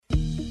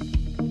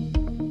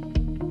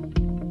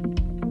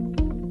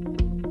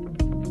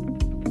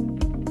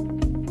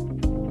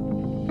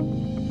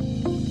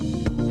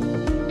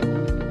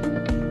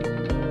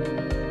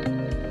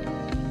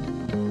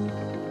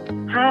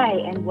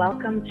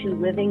welcome to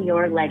Living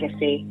Your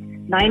Legacy.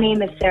 My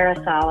name is Sarah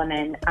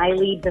Solomon. I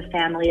lead the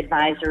Family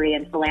Advisory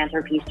and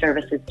Philanthropy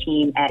Services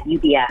team at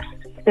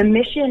UBS. The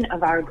mission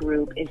of our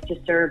group is to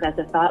serve as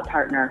a thought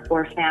partner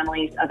for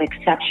families of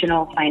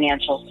exceptional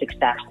financial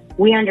success.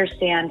 We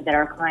understand that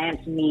our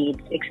clients'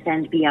 needs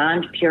extend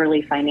beyond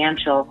purely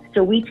financial,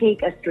 so we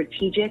take a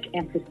strategic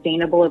and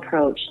sustainable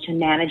approach to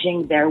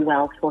managing their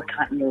wealth for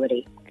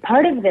continuity.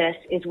 Part of this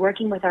is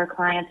working with our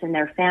clients and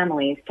their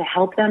families to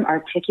help them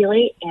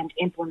articulate and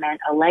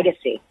implement a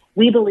legacy.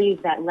 We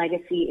believe that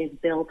legacy is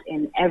built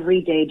in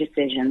everyday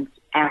decisions,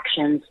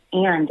 actions,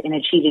 and in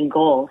achieving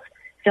goals,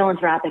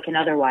 philanthropic and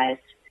otherwise.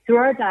 Through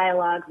our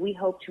dialogue, we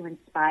hope to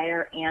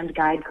inspire and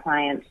guide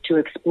clients to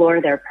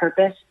explore their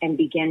purpose and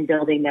begin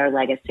building their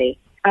legacy.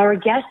 Our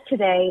guest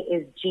today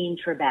is Jean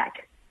Trebek.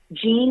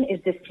 Jean is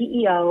the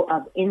CEO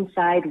of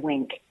Inside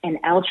Wink, an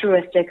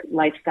altruistic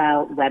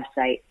lifestyle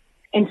website.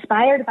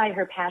 Inspired by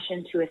her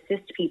passion to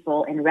assist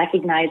people in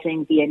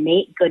recognizing the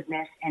innate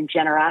goodness and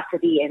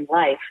generosity in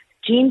life,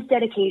 Jean's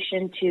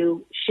dedication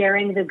to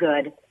sharing the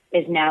good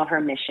is now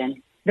her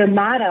mission. The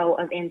motto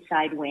of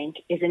Inside Wink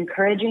is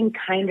encouraging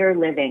kinder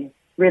living,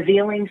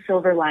 revealing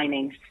silver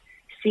linings,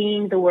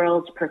 seeing the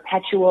world's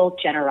perpetual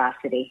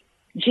generosity.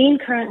 Jean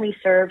currently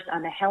serves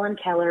on the Helen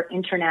Keller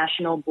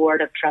International Board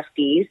of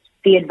Trustees,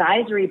 the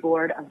advisory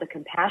board of the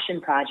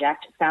Compassion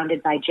Project,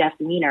 founded by Jeff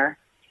Weiner,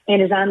 and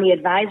is on the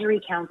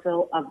advisory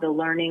council of the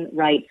Learning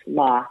Rights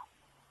Law.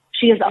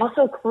 She is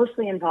also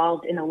closely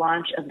involved in the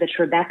launch of the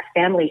Trebek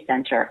Family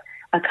Center,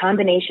 a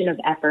combination of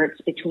efforts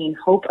between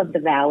Hope of the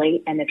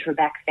Valley and the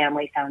Trebek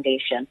Family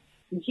Foundation.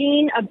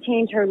 Jean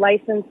obtained her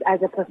license as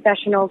a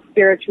professional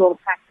spiritual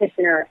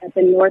practitioner at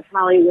the North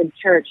Hollywood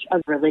Church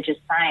of Religious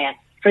Science.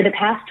 For the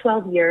past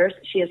 12 years,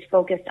 she has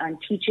focused on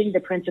teaching the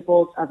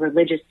principles of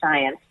religious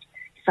science,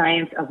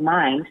 science of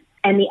mind,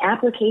 and the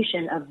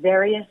application of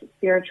various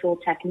spiritual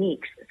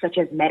techniques such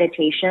as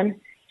meditation,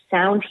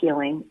 sound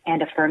healing,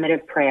 and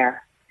affirmative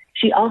prayer.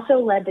 She also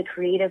led the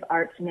creative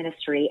arts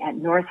ministry at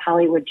North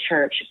Hollywood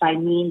Church by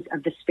means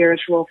of the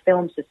Spiritual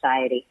Film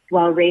Society.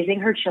 While raising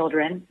her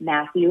children,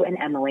 Matthew and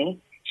Emily,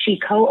 she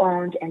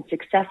co-owned and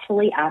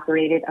successfully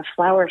operated a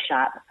flower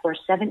shop for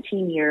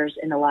 17 years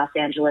in the Los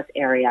Angeles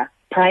area.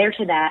 Prior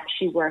to that,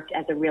 she worked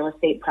as a real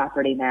estate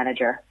property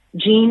manager.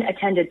 Jean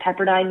attended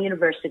Pepperdine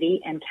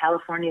University and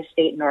California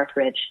State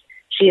Northridge.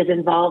 She is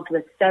involved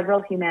with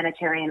several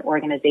humanitarian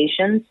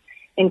organizations,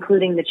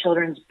 including the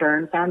Children's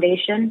Burn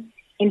Foundation,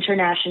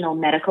 International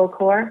Medical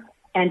Corps,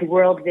 and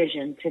World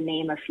Vision, to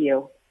name a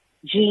few.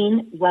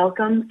 Jean,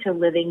 welcome to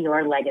Living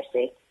Your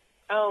Legacy.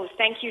 Oh,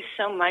 thank you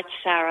so much,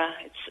 Sarah.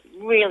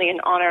 It's really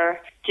an honor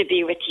to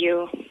be with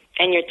you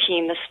and your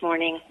team this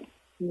morning.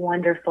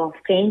 Wonderful.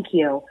 Thank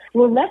you.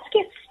 Well, let's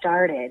get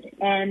started.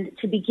 And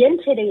to begin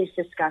today's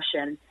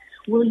discussion,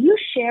 will you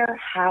share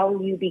how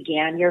you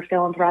began your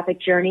philanthropic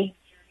journey?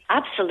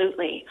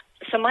 Absolutely.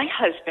 So my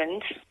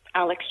husband,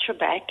 Alex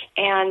Trebek,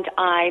 and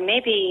I,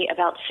 maybe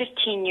about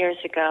 15 years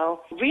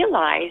ago,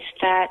 realized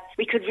that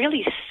we could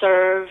really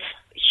serve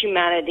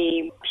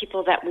humanity,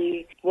 people that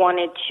we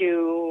wanted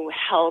to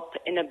help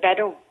in a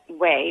better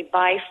way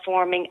by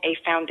forming a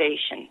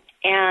foundation.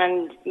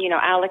 And,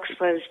 Alex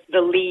was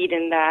the lead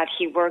in that.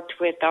 He worked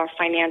with our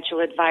financial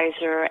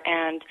advisor,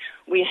 and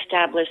we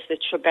established the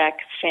Trebek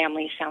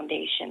Family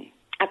Foundation.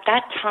 At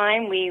that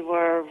time, we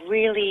were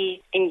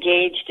really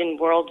engaged in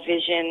World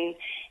Vision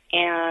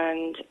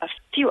and a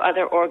few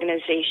other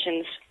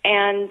organizations,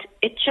 and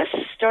it just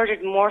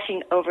started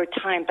morphing over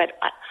time. But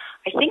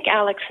I think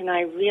Alex and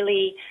I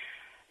really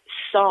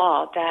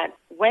saw that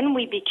when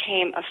we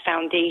became a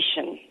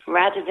foundation,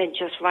 rather than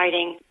just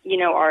writing,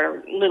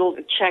 our little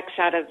checks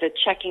out of the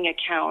checking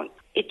account,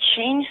 it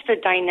changed the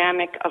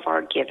dynamic of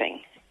our giving.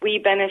 We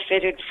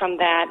benefited from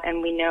that,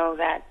 and we know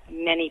that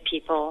many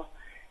people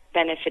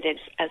benefited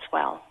as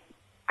well.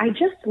 I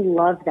just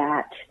love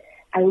that.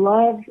 I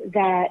love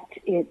that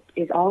it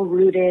is all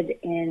rooted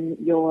in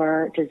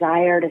your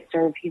desire to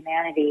serve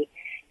humanity,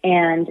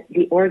 and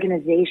the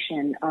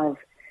organization of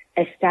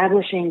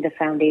establishing the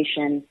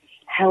foundation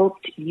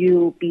helped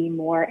you be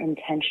more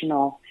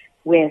intentional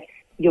with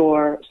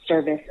your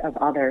service of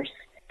others.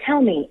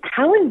 Tell me,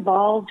 how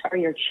involved are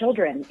your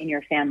children in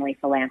your family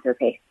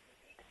philanthropy?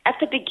 At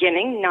the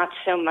beginning, not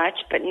so much,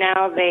 but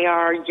now they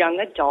are young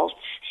adults,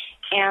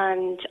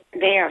 and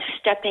they are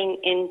stepping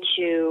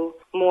into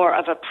more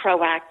of a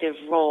proactive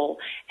role.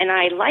 And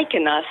I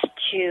liken us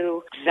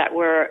to that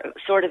we're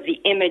sort of the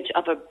image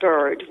of a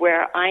bird,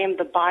 where I am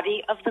the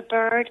body of the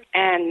bird,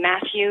 and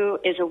Matthew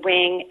is a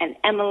wing, and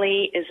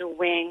Emily is a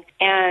wing,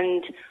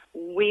 and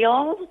we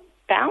all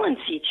balance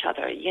each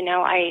other.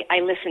 I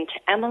listen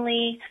to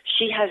Emily.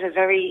 She has a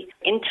very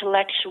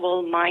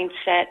intellectual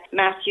mindset.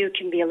 Matthew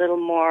can be a little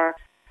more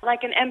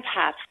like an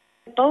empath.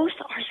 Both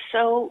are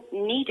so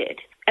needed,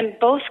 and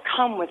both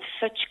come with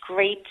such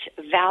great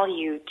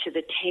value to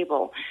the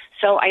table.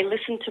 So I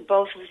listen to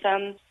both of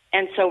them,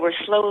 and so we're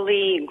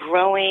slowly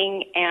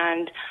growing.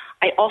 And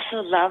I also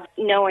love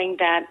knowing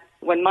that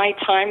when my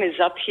time is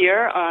up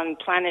here on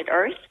planet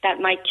Earth, that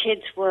my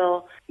kids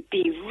will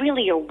be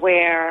really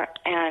aware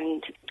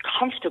and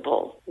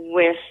comfortable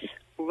with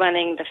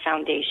running the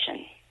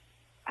foundation.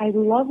 I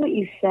love what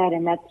you said,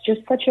 and that's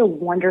just such a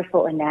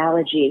wonderful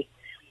analogy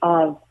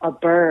of a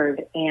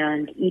bird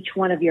and each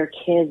one of your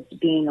kids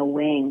being a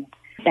wing,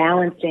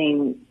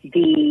 balancing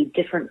the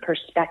different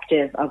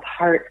perspective of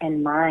heart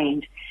and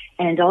mind,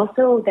 and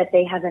also that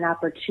they have an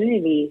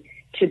opportunity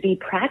to be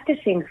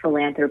practicing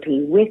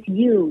philanthropy with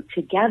you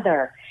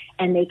together,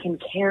 and they can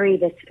carry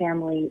this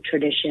family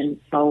tradition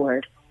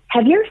forward.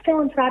 Have your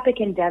philanthropic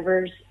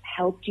endeavors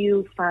helped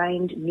you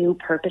find new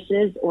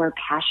purposes or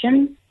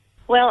passions?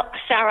 Well,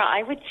 Sarah,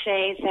 I would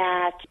say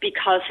that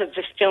because of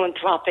the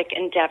philanthropic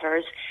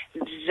endeavors,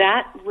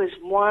 that was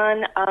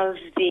one of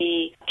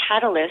the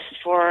catalysts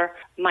for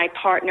my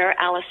partner,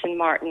 Allison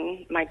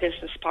Martin, my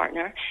business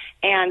partner,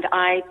 and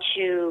I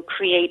to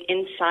create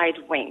Inside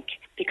Wink,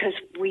 because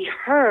we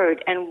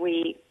heard and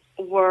we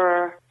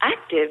were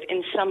active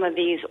in some of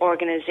these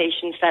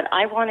organizations that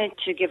I wanted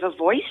to give a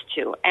voice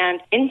to.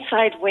 And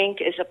Inside Wink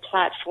is a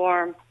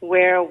platform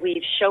where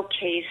we've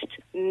showcased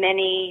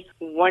many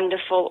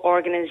wonderful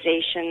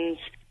organizations.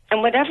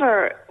 And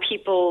whatever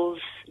people's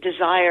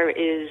desire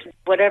is,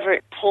 whatever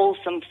pulls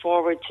them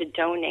forward to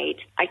donate,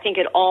 I think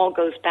it all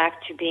goes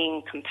back to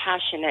being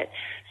compassionate.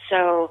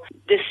 So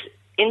this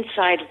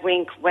Inside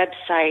Wink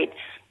website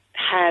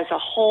has a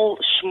whole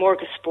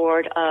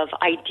smorgasbord of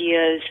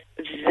ideas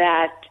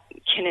that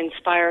can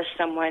inspire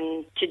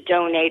someone to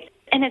donate.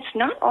 And it's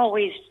not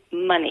always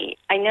money.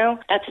 I know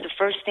that's the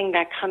first thing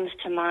that comes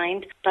to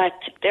mind, but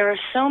there are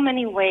so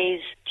many ways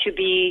to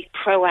be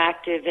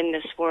proactive in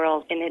this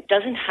world, and it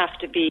doesn't have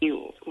to be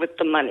with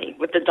the money,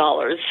 with the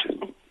dollars.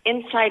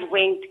 Inside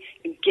Wink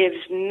gives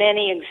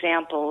many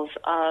examples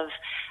of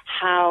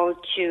how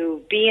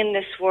to be in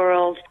this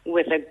world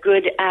with a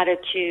good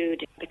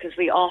attitude, because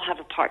we all have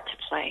a part to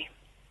play.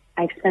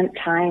 I've spent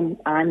time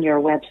on your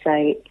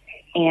website,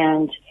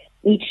 and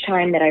each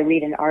time that I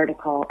read an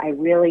article, I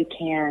really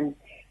can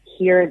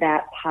hear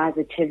that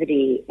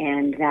positivity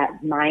and that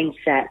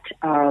mindset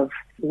of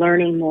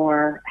learning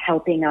more,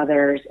 helping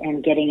others,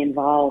 and getting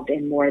involved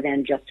in more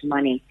than just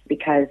money,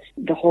 because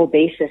the whole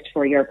basis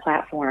for your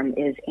platform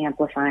is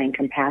amplifying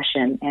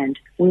compassion, and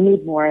we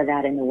need more of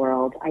that in the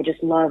world. I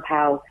just love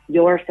how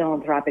your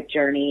philanthropic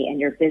journey and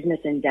your business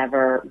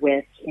endeavor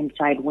with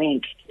Inside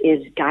Wink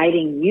is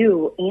guiding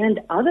you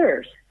and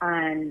others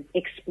on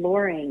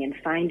exploring and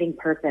finding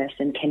purpose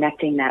and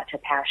connecting that to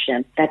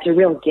passion. That's a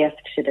real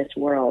gift to this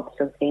world,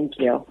 so thank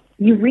you.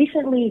 You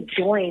recently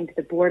joined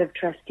the board of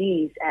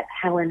trustees at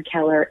Helen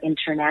Keller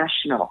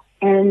International,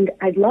 and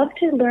I'd love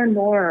to learn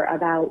more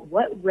about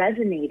what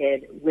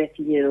resonated with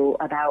you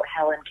about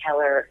Helen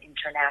Keller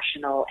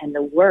International and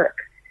the work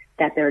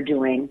that they're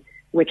doing,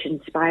 which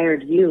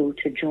inspired you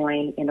to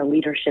join in a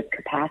leadership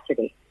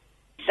capacity.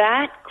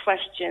 That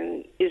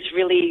question is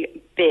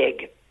really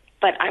big,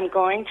 but I'm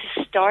going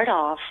to start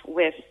off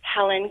with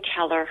Helen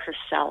Keller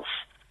herself.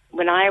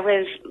 When I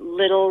was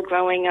little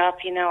growing up,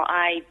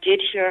 I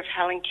did hear of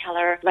Helen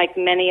Keller. Like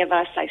many of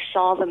us, I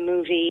saw the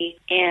movie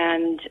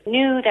and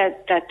knew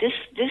that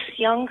this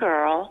young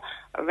girl,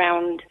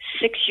 around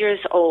 6 years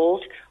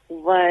old,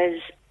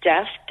 was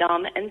deaf,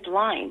 dumb, and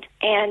blind.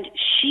 And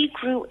she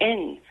grew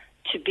in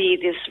to be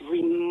this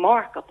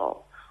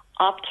remarkable,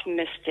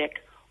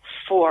 optimistic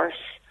force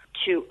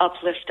to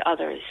uplift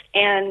others.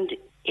 And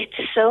it's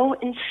so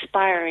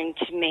inspiring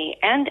to me,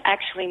 and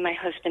actually my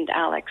husband,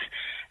 Alex,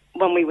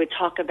 when we would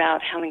talk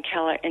about Helen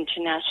Keller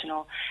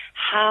International,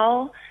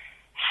 how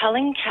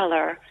Helen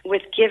Keller,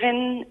 with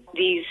given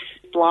these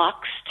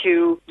blocks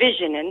to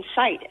vision and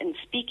sight and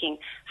speaking,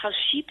 how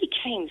she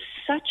became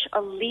such a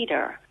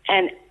leader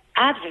and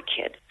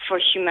advocate for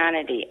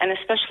humanity, and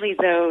especially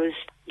those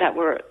that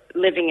were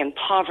living in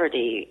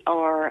poverty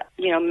or,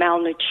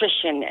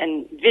 malnutrition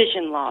and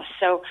vision loss.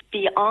 So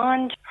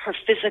beyond her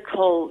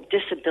physical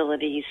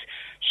disabilities,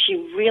 she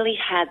really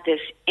had this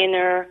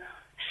inner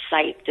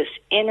sight, this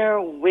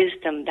inner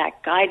wisdom that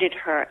guided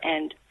her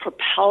and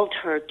propelled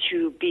her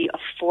to be a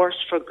force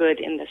for good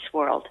in this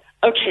world.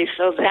 Okay,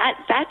 so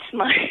that's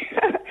my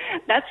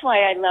that's why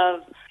I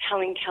love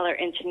Helen Keller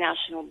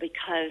International,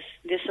 because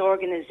this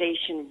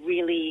organization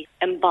really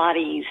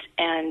embodies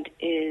and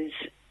is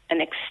an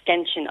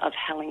extension of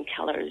Helen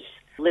Keller's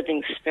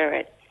living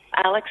spirit.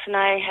 Alex and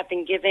I have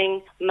been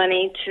giving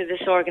money to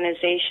this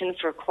organization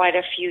for quite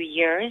a few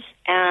years,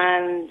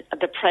 and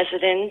the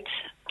president,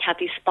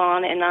 Kathy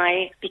Spahn, and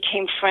I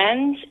became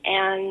friends,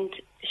 and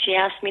she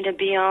asked me to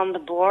be on the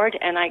board,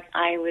 and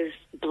I was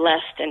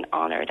blessed and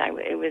honored.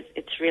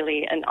 It's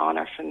really an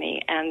honor for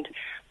me. And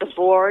the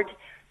board,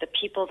 the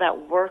people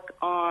that work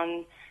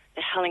on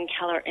the Helen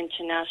Keller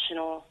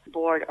International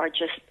board are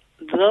just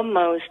the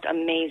most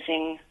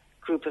amazing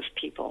group of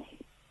people.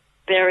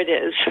 There it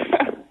is.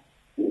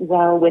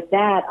 Well, with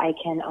that, I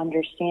can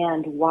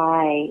understand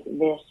why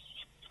this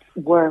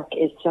work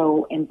is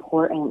so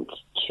important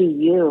to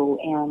you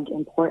and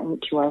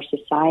important to our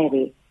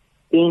society.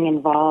 Being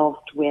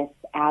involved with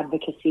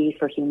advocacy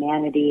for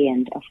humanity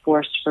and a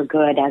force for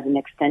good as an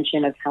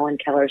extension of Helen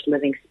Keller's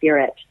living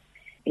spirit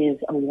is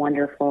a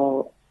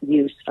wonderful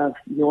use of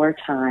your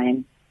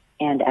time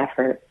and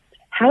effort.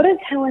 How does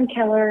Helen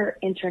Keller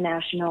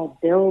International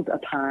build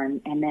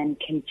upon and then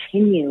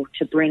continue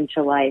to bring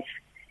to life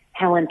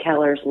Helen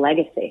Keller's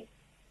legacy?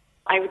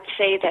 I would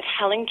say that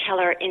Helen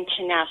Keller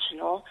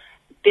International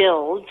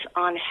builds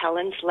on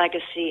Helen's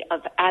legacy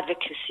of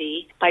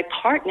advocacy by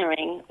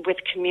partnering with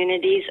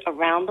communities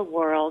around the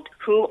world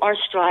who are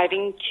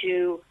striving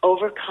to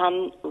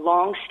overcome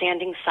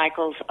long-standing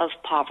cycles of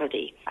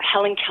poverty.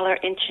 Helen Keller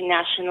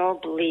International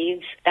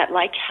believes that,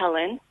 like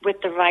Helen, with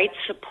the right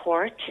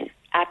support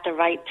at the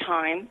right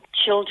time,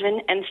 children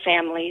and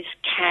families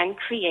can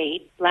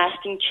create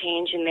lasting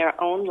change in their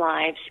own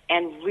lives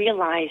and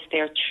realize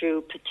their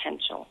true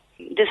potential.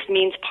 This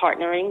means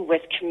partnering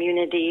with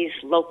communities,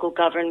 local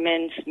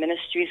governments,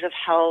 ministries of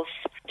health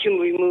to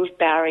remove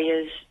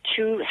barriers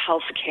to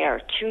health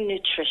care, to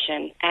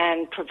nutrition,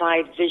 and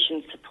provide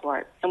vision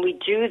support. And we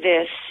do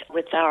this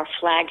with our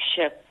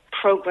flagship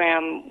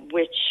program,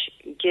 which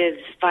gives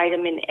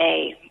vitamin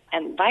A.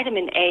 And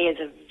vitamin A is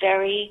a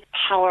very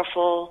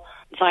powerful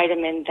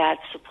vitamin that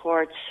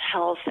supports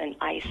health and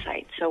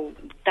eyesight. So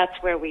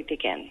that's where we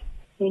begin.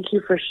 Thank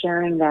you for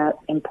sharing that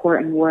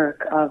important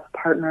work of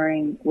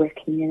partnering with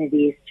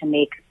communities to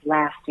make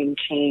lasting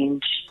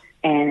change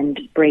and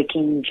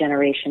breaking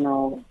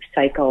generational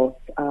cycles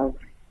of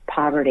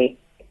poverty.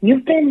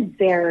 You've been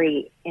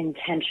very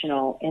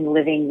intentional in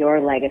living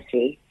your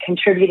legacy,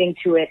 contributing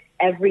to it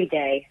every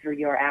day through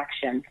your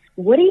actions.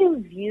 What do you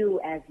view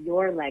as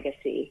your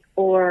legacy?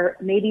 Or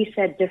maybe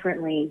said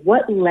differently,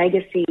 what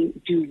legacy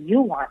do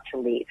you want to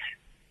leave?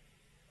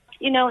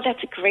 You know,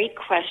 that's a great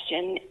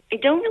question. I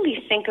don't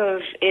really think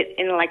of it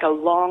in like a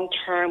long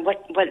term, what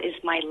is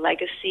my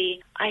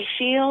legacy? I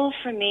feel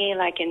for me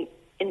like in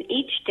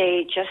each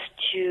day just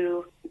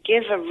to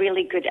give a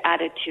really good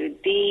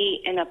attitude, be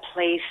in a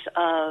place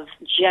of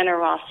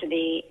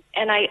generosity.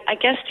 And I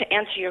guess to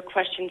answer your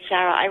question,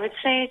 Sarah, I would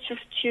say it's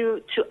just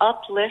to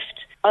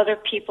uplift other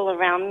people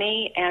around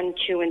me and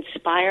to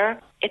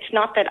inspire. It's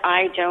not that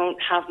I don't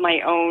have my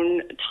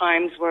own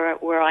times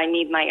where I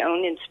need my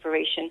own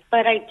inspiration,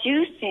 but I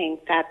do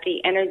think that the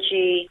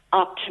energy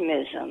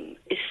optimism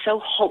is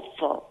so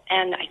hopeful,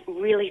 and I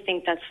really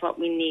think that's what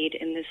we need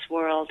in this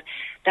world,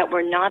 that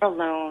we're not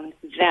alone,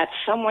 that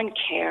someone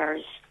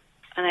cares,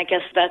 and I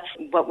guess that's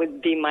what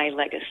would be my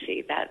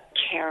legacy, that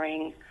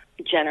caring,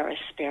 generous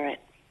spirit.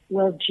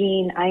 Well,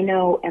 Jean, I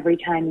know every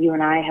time you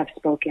and I have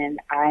spoken,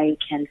 I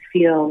can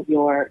feel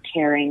your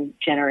caring,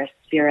 generous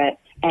spirit,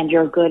 and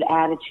your good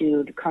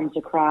attitude comes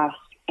across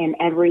in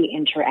every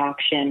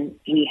interaction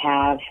we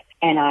have.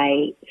 And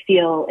I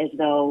feel as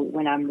though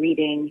when I'm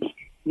reading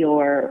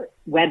your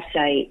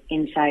website,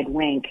 Inside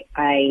Wink,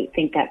 I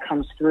think that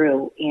comes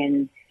through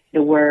in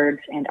the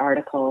words and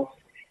articles.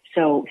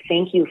 So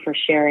thank you for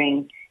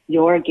sharing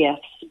your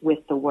gifts with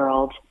the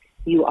world.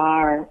 You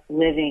are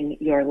living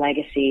your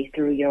legacy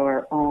through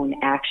your own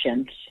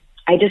actions.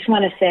 I just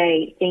want to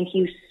say thank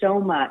you so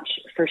much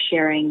for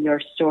sharing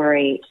your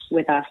story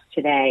with us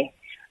today.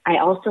 I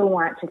also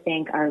want to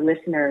thank our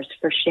listeners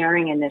for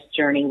sharing in this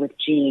journey with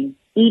Jean.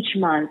 Each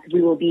month,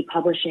 we will be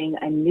publishing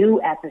a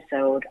new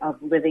episode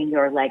of Living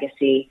Your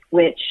Legacy,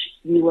 which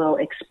we will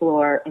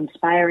explore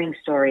inspiring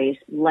stories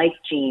like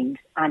Jean's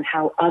on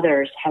how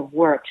others have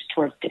worked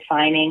towards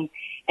defining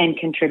and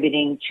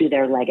contributing to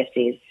their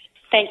legacies.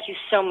 Thank you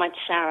so much,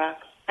 Sarah.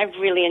 I've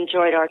really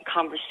enjoyed our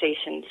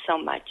conversation so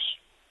much.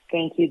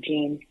 Thank you,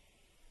 Jean.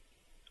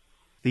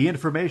 The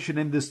information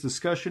in this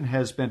discussion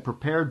has been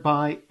prepared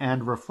by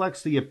and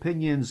reflects the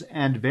opinions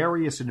and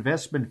various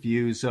investment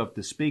views of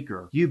the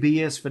speaker.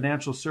 UBS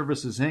Financial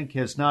Services, Inc.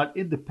 has not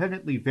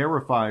independently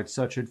verified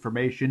such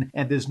information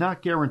and does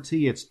not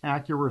guarantee its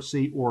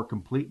accuracy or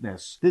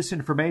completeness. This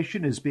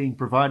information is being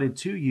provided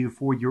to you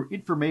for your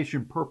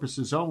information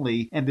purposes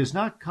only and does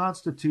not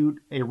constitute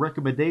a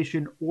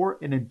recommendation or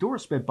an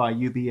endorsement by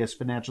UBS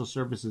Financial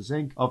Services,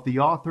 Inc. of the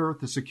author,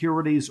 the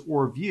securities,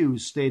 or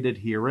views stated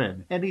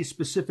herein. Any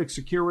specific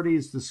securities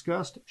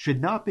discussed should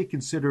not be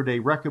considered a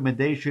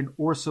recommendation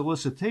or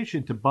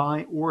solicitation to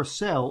buy or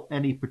sell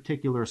any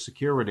particular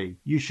security.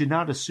 You should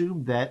not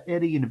assume that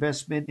any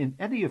investment in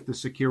any of the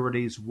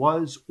securities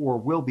was or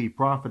will be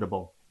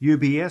profitable.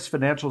 UBS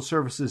Financial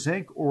Services,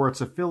 Inc. or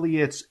its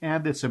affiliates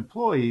and its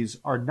employees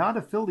are not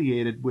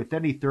affiliated with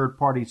any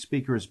third-party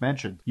speakers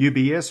mentioned.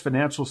 UBS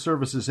Financial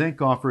Services,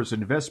 Inc. offers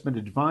investment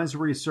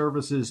advisory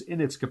services in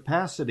its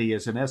capacity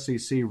as an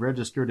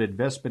SEC-registered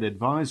investment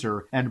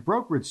advisor and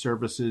brokerage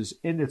services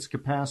in its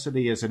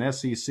capacity as an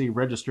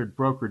SEC-registered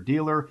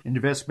broker-dealer.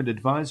 Investment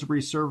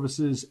advisory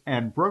services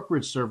and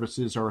brokerage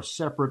services are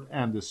separate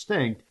and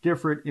distinct,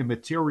 different in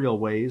material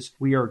ways.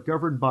 We are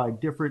governed by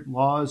different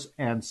laws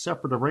and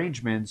separate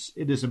arrangements agreements,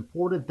 it is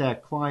important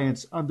that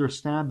clients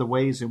understand the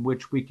ways in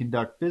which we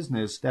conduct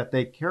business, that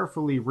they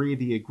carefully read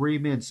the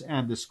agreements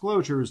and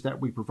disclosures that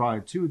we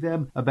provide to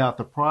them about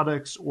the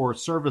products or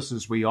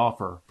services we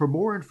offer. For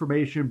more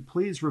information,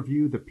 please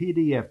review the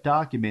PDF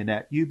document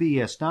at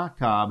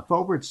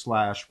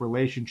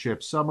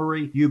ubs.com/relationship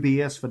summary.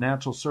 UBS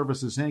Financial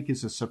Services Inc.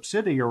 is a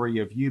subsidiary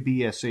of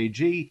UBS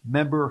AG,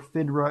 member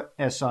FINRA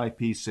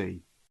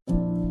SIPC.